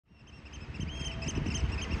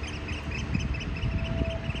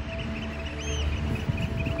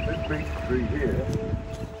boundary here,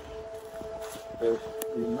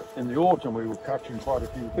 in the autumn we were catching quite a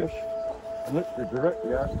few fish, and literally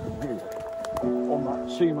directly out from here, on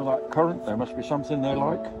that seam of that current, there must be something they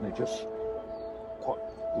like, and they just quite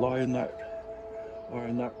lie in that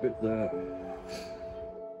bit there.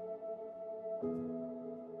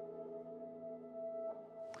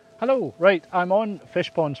 Hello, right, I'm on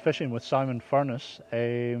Fishponds fishing with Simon Furniss.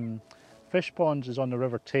 Fishponds is on the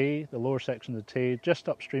River Tay, the lower section of the Tay, just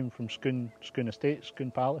upstream from Scone Estate,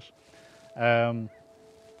 Scone Palace.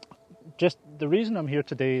 Just the reason I'm here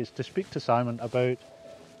today is to speak to Simon about,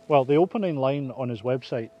 well, the opening line on his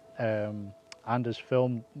website and his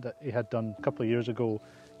film that he had done a couple of years ago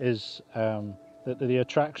is that the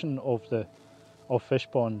attraction of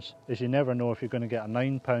Fishponds is you never know if you're going to get a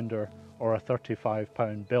 9-pounder or a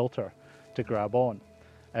 35-pound belter to grab on.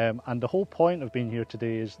 And the whole point of being here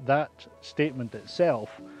today is that statement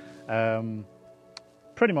itself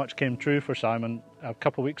pretty much came true for Simon a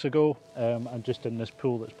couple of weeks ago, and just in this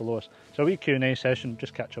pool that's below us. So a wee Q&A session,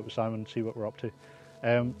 just catch up with Simon and see what we're up to.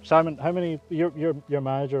 Simon, how many, you're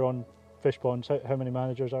manager on Fishponds, how many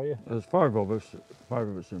managers are you? There's five of us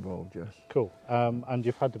involved, yes. Cool. And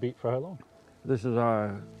you've had the beat for how long? This is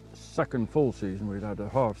our second full season. We'd had a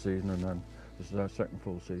half season, and then this is our second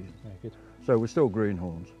full season. Yeah, good. So we're still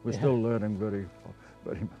greenhorns. We're still learning very,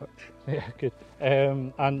 very much. Yeah, good.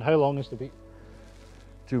 And how long is the beat?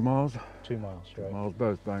 2 miles. 2 miles, right. 2 miles,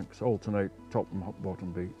 both banks, alternate top and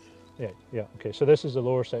bottom beats. Yeah, okay. So this is the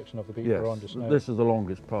lower section of the beat we're on just now? This is the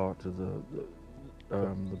longest part of the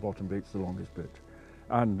bottom beat's the longest bit.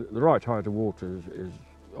 And the right height of water is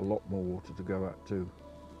a lot more water to go at too.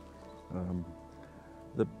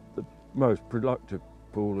 The most productive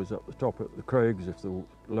pool is at the top at the craigs if the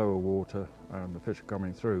lower water and the fish are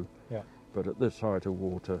coming through. Yeah. But at this height of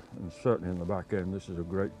water, and certainly in the back end, this is a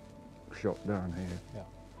great shot down here. Yeah.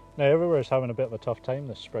 Now everywhere's having a bit of a tough time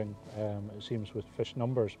this spring, it seems, with fish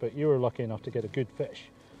numbers, but you were lucky enough to get a good fish.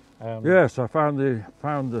 Yes, I found the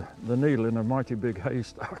needle in a mighty big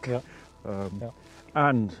haystack. Yeah.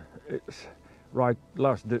 And it's right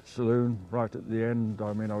last ditch saloon, right at the end.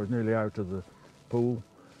 I mean, I was nearly out of the pool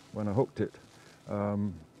when I hooked it.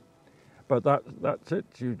 But that's it.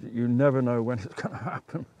 You never know when it's going to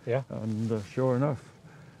happen. Yeah. And sure enough,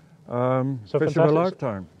 so fish of a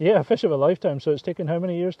lifetime. Yeah, fish of a lifetime. So it's taken how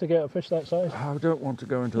many years to get a fish that size? I don't want to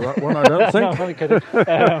go into that one. I don't think. No, I'm only kidding.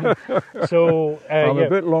 I'm a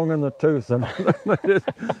bit long in the tooth, and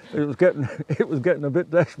it was getting a bit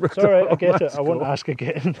desperate. It's all right, I get it. I won't ask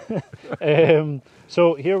again.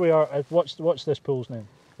 So here we are. What's this pool's name?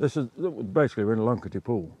 This is basically we're in a Lunkerty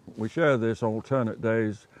pool. We share this on alternate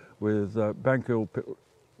days with Bankhill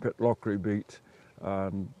Pitlochry Beat,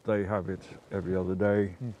 and they have it every other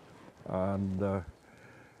day. And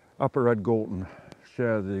Upper Red Gorton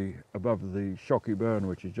share above the Shocky Burn,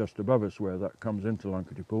 which is just above us, where that comes into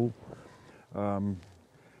Lunkerty Pool. And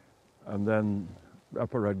then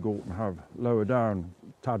Upper Red Gorton have lower down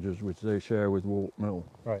Tadgers, which they share with Walt Mill.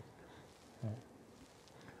 Right.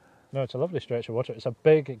 No, it's a lovely stretch of water. It's a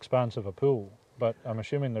big expanse of a pool, but I'm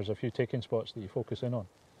assuming there's a few taking spots that you focus in on.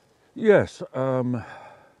 Yes, it's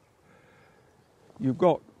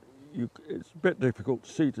a bit difficult to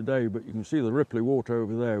see today, but you can see the ripply water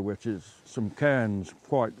over there, which is some cairns,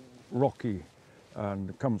 quite rocky,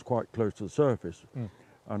 and comes quite close to the surface.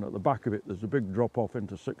 And at the back of it, there's a big drop off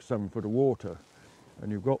into 6-7 foot of water, and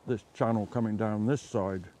you've got this channel coming down this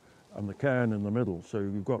side, and the cairn in the middle. So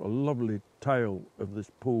you've got a lovely tail of this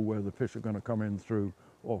pool where the fish are going to come in through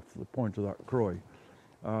off the point of that croy,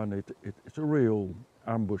 and it's a real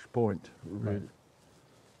ambush point, really. Right.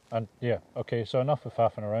 And yeah, okay. So enough of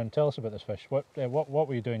faffing around. Tell us about this fish. What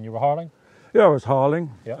were you doing? You were harling? Yeah, I was harling.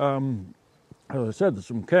 Yeah. As I said, there's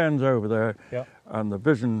some cairns over there, yeah. And the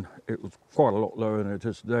vision, it was quite a lot lower than it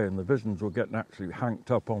is today, and the visions were getting actually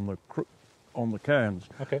hanked up on the cairns.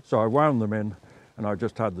 Okay. So I wound them in, and I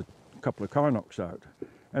just had the couple of Kynox out.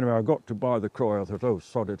 Anyway, I got to buy the croy. I thought, oh,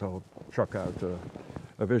 sod it, I'll chuck out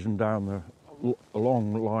a vision down a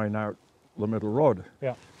long line out the middle rod.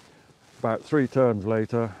 Yeah. About 3 turns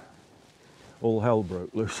later, all hell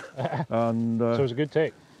broke loose. And so it was a good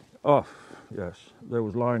take. Oh, yes. There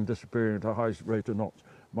was line disappearing at a high rate of knots.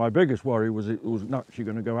 My biggest worry was it was actually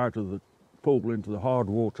going to go out of the pool into the hard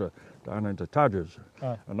water down into Tadgers.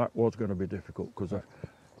 And that was going to be difficult, because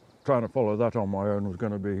trying to follow that on my own was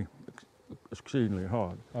going to be exceedingly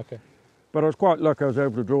hard. Okay. But I was quite lucky I was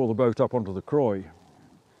able to draw the boat up onto the croy,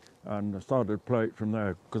 and I started to play it from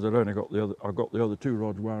there, because I got the other 2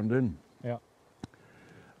 rods wound in. Yeah.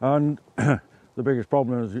 And the biggest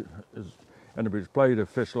problem is anybody's played a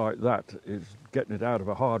fish like that is getting it out of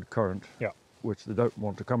a hard current. Yeah. which they don't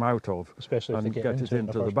want to come out of, Especially if and they get it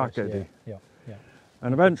into the first back place. eddy. Yeah, yeah.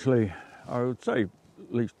 And eventually, I would say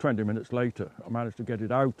at least 20 minutes later, I managed to get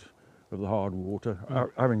it out of the hard water,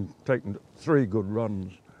 having taken 3 good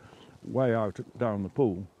runs way out down the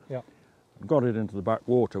pool. Yeah. Got it into the back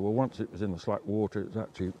water. Well, once it was in the slack water, it's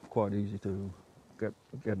actually quite easy to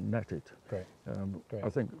get netted. Great. Great. I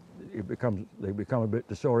think they become a bit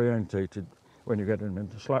disorientated when you get them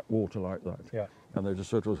into slack water like that. Yeah. And they're just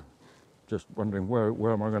sort of just wondering where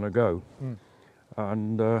am I going to go,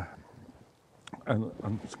 and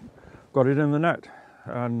got it in the net,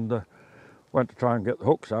 and went to try and get the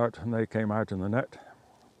hooks out, and they came out in the net.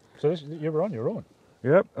 So you were on your own?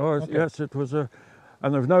 Yep. Oh, Okay. yes, it was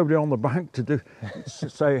and there was nobody on the bank to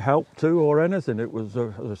say help to or anything. It was,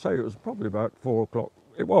 as I say, it was probably about 4 o'clock.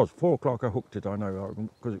 It was 4 o'clock. I hooked it, I know,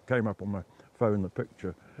 because it came up on my phone, the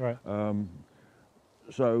picture. Right.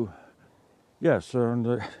 So, yes,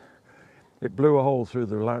 and it blew a hole through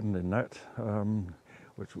the landing net,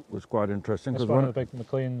 which was quite interesting. It's one of the big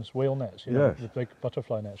McLean's whale nets, you know, Yes. the big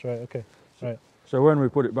butterfly nets, right? Okay. Right. So when we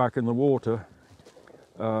put it back in the water,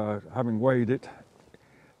 having weighed it,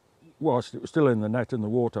 whilst it was still in the net in the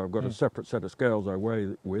water, I've got a separate set of scales I weigh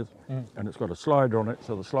it with, and it's got a slider on it,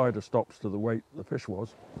 so the slider stops to the weight the fish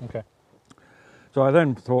was. Okay. So I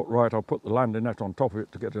then thought, right, I'll put the landing net on top of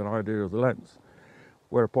it to get an idea of the length.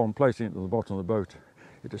 Whereupon, placing it at the bottom of the boat,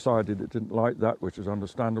 it decided it didn't like that, which is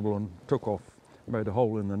understandable, and took off, made a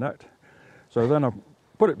hole in the net. So then I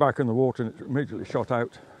put it back in the water, and it immediately shot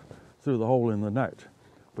out through the hole in the net,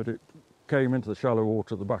 but it came into the shallow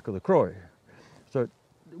water at the back of the Croy. So it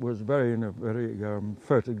was in a very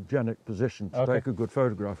photogenic position to take a good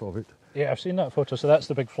photograph of it. Yeah, I've seen that photo. So that's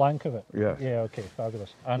the big flank of it. Yeah. Yeah. Okay.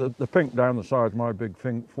 Fabulous. And The pink down the side, my big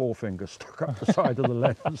forefinger stuck up the side of the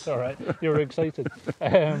lens. that's all right. You were excited.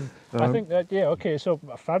 I think that. Yeah. Okay. So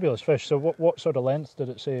a fabulous fish. So what sort of length did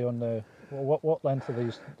it say on the? What length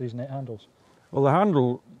are these net handles? Well, the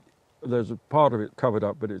handle, there's a part of it covered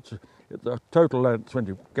up, but the total length when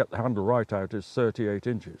you get the handle right out is 38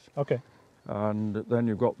 inches. Okay. And then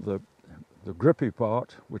you've got the grippy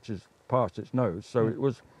part, which is past its nose, so it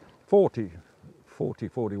was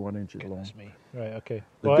 41 inches long. Goodness me. Right. Okay.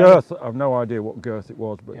 The Well, girth, I've no idea what girth it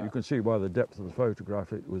was, but Yeah. you can see by the depth of the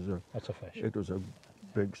photograph that's a fish. it was a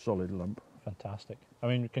big solid lump. Fantastic. I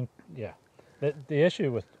mean, The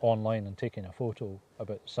issue with online and taking a photo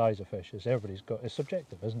about the size of fish is it's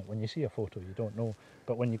subjective, isn't it? When you see a photo, you don't know,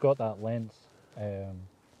 but when you got that length,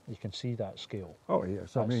 you can see that scale. Oh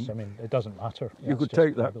yes, I mean it doesn't matter. you could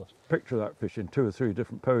take that picture of that fish in 2 or 3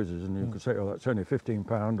 different poses, and you could say, oh, that's only 15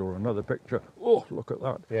 pound, or another picture, oh, look at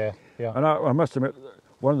that. Yeah, yeah. And I must admit,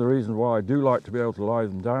 one of the reasons why I do like to be able to lie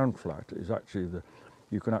them down flat is actually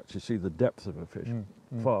you can actually see the depth of a fish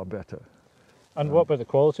far better. And what about the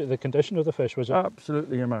quality, the condition of the fish? Was it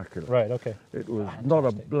Absolutely immaculate. right? Okay. It was Fantastic. not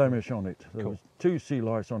a blemish on it. There Cool. was 2 sea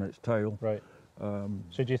lice on its tail. Right.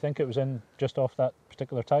 So do you think it was in just off that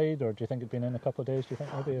particular tide, or do you think it'd been in a couple of days? Do you think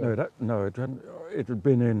maybe? Or? No, it hadn't. It had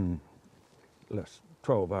been in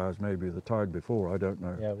 12 hours maybe the tide before. I don't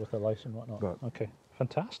know. Yeah, with the lice and whatnot. But- Okay.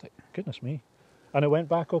 Fantastic. Goodness me. And it went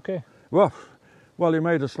back okay. Well, he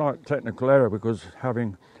made a slight technical error because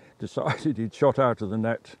having decided he'd shot out of the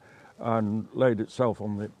net and laid itself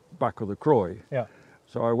on the back of the Croy. Yeah.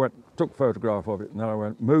 So I took a photograph of it, and then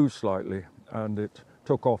I moved slightly, and it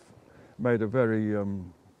took off, made a very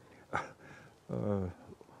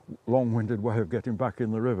long-winded way of getting back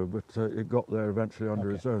in the river, but it got there eventually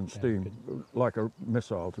under its own steam, like a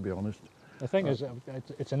missile, to be honest. The thing is,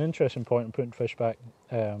 it's an interesting point in putting fish back.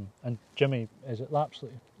 And Jimmy, is it Lapsley?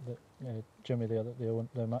 Jimmy,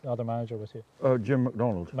 the other manager with you? Jim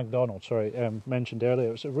McDonald. McDonald, sorry, mentioned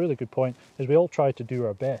earlier. It's a really good point. Is we all try to do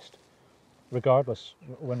our best, regardless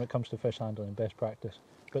when it comes to fish handling, best practice.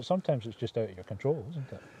 But sometimes it's just out of your control,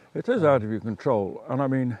 isn't it? It is out of your control, and I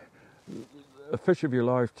mean, a fish of your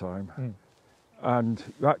lifetime, and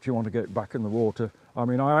you actually want to get back in the water. I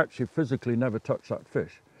mean, I actually physically never touched that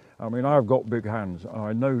fish. I mean, I've got big hands.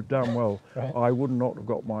 I know damn well Right. I would not have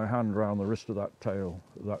got my hand around the wrist of that tail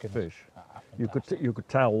of that Goodness. fish. You could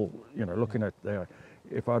tell, looking at there.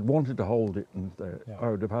 If I'd wanted to hold it, I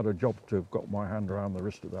would have had a job to have got my hand around the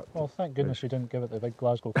wrist of that. Well, thank goodness you didn't give it the big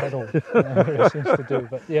Glasgow cuddle it seems to do.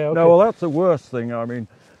 But yeah, okay. No, well, that's the worst thing. I mean,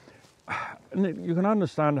 you can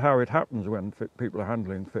understand how it happens when people are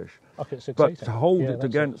handling fish. Okay, it's exciting. But to hold Yeah, it that's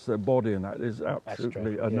against their body and that is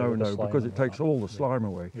absolutely a Yeah, with the no-no, slime because it and takes whatnot. all the slime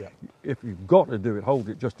away. Yeah. If you've got to do it, hold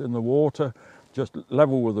it just in the water, just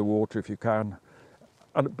level with the water if you can.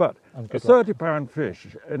 But And a good luck. 30-pound fish,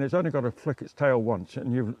 and it's only got to flick its tail once,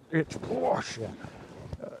 and it's whoosh. Yeah.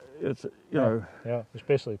 it's you know. Yeah, it's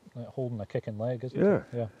basically like holding a kicking leg, isn't Yeah. it?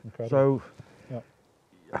 Yeah, incredible. So.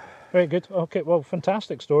 Very good. Okay, well,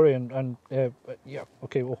 fantastic story, and yeah.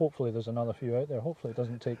 Okay, well, hopefully there's another few out there. Hopefully it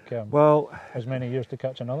doesn't take as many years to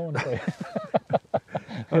catch another one for you.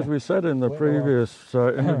 As we said in the previous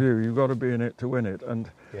interview, you've got to be in it to win it, and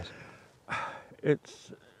yes,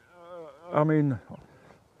 it's. I mean,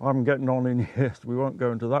 I'm getting on in years. We won't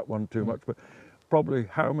go into that one too much, but probably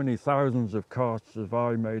how many thousands of casts have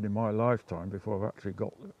I made in my lifetime before I've actually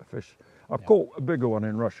got a fish? I've caught a bigger one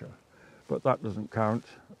in Russia, but that doesn't count.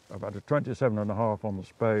 I've had a 27.5 on the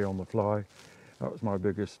spey on the fly. That was my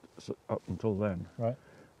biggest up until then. right.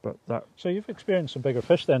 But that. So you've experienced some bigger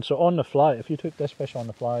fish then. So on the fly, if you took this fish on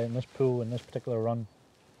the fly in this pool in this particular run,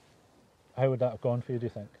 how would that have gone for you, do you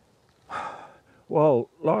think? Well,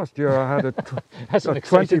 last year I had a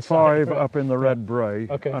 25 sign, right? up in the red bray,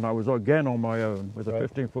 Okay. and I was again on my own with a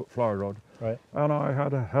 15-foot fly rod, Right. and I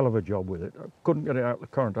had a hell of a job with it. I couldn't get it out of the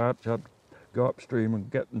current. I had to go upstream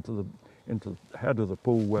and get into the head of the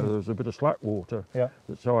pool where there was a bit of slack water,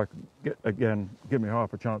 so I could give me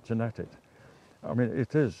half a chance to net it. I mean,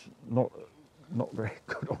 it is not very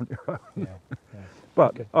good on your own. Yeah.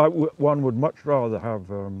 But one would much rather have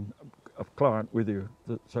a client with you,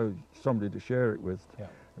 so somebody to share it with. Yeah.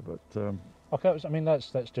 But okay,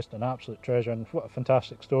 that's just an absolute treasure, and what a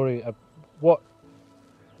fantastic story. What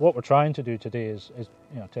we're trying to do today is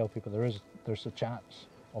tell people there's a chance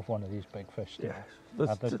of one of these big fish still.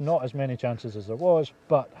 Yes, there's not as many chances as there was,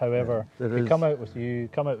 but however, if you come out with you,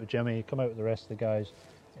 come out with Jimmy, come out with the rest of the guys,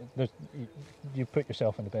 you put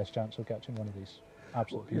yourself in the best chance of catching one of these.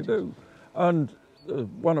 Absolutely. You do. And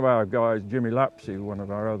one of our guys, Jimmy Lapsey, one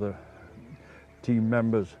of our other team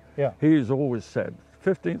members, he's always said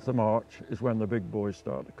 15th of March is when the big boys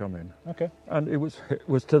start to come in. Okay. And it was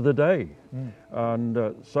to the day.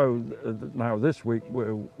 And so now this week,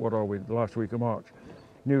 what are we, the last week of March,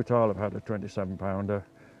 Newtile have had a 27-pounder.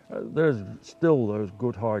 There's still those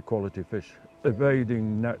good high quality fish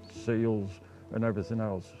evading net seals and everything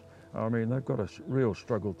else. I mean, they've got a real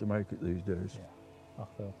struggle to make it these days. Yeah.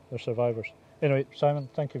 They're survivors. Anyway, Simon,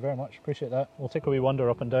 thank you very much. Appreciate that. We'll take a wee wander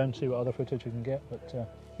up and down, see what other footage we can get. But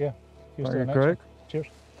here's to the next one. Cheers.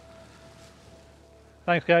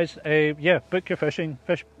 Thanks, guys. Book your fishing.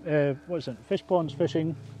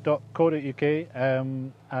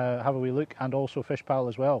 Fishpondsfishing.co.uk. Have a wee look, and also Fishpal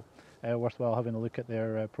as well. Worthwhile having a look at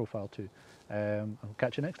their profile too. I'll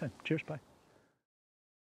catch you next time. Cheers, bye.